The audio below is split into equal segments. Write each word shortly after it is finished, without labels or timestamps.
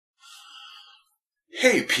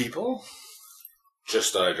Hey people,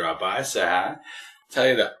 just thought I'd drop by, say hi, tell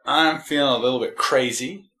you that I'm feeling a little bit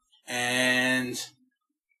crazy and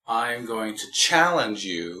I'm going to challenge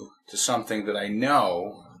you to something that I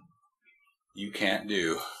know you can't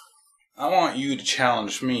do. I want you to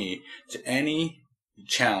challenge me to any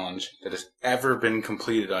challenge that has ever been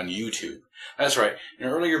completed on YouTube. That's right. In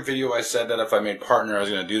an earlier video I said that if I made partner I was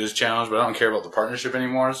going to do this challenge, but I don't care about the partnership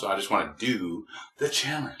anymore, so I just want to do the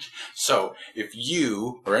challenge. So if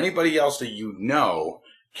you or anybody else that you know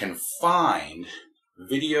can find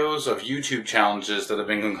videos of YouTube challenges that have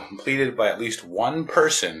been completed by at least one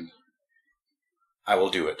person, I will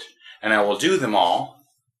do it. And I will do them all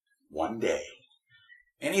one day.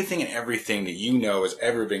 Anything and everything that you know has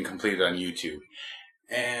ever been completed on YouTube.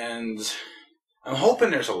 And I'm hoping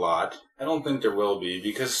there's a lot. I don't think there will be,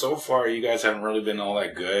 because so far you guys haven't really been all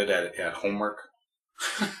that good at homework.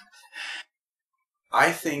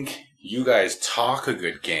 I think you guys talk a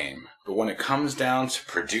good game, but when it comes down to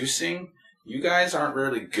producing, you guys aren't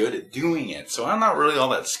really good at doing it. So I'm not really all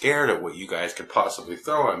that scared of what you guys could possibly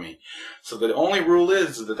throw at me. So the only rule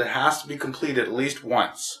is that it has to be completed at least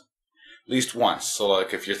once. At least once. So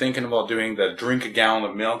like if you're thinking about doing the drink a gallon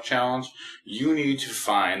of milk challenge, you need to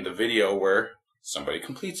find the video where somebody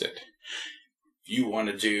completes it. If you want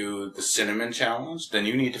to do the cinnamon challenge, then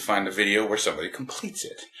you need to find a video where somebody completes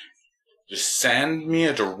it. Just send me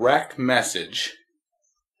a direct message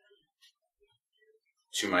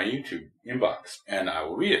to my YouTube inbox and I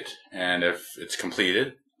will read it. And if it's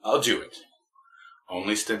completed, I'll do it.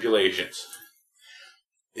 Only stipulations.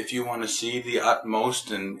 If you want to see the utmost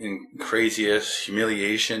and craziest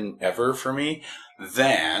humiliation ever for me,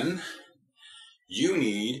 then you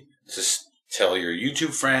need to tell your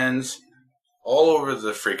YouTube friends all over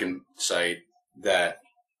the freaking site that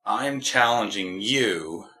I'm challenging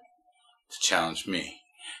you to challenge me.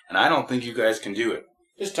 And I don't think you guys can do it.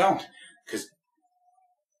 Just don't. Because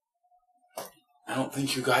I don't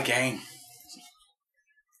think you got game.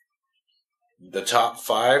 The top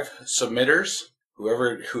 5 submitters,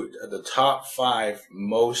 the top 5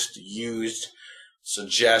 most used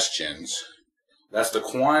suggestions, that's the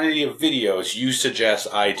quantity of videos you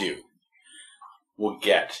suggest I do, will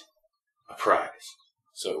get a prize.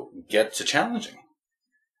 So get to challenging.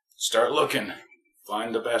 Start looking.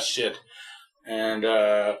 Find the best shit. And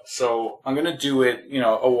so I'm going to do it,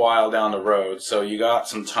 a while down the road, so you got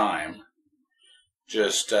some time.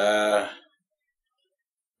 Just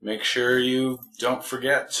make sure you don't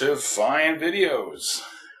forget to find videos,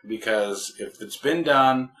 because if it's been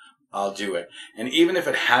done, I'll do it. And even if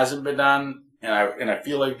it hasn't been done and I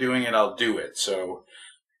feel like doing it, I'll do it. So,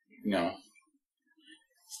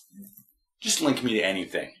 just link me to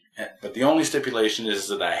anything. But the only stipulation is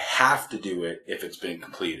that I have to do it if it's been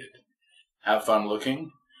completed. Have fun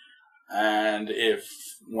looking. And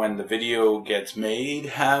when the video gets made,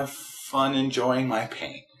 have fun enjoying my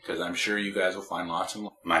pain, because I'm sure you guys will find lots of.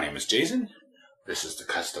 My name is Jason. This is the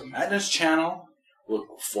Custom Madness channel.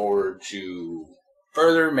 Look forward to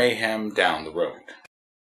further mayhem down the road.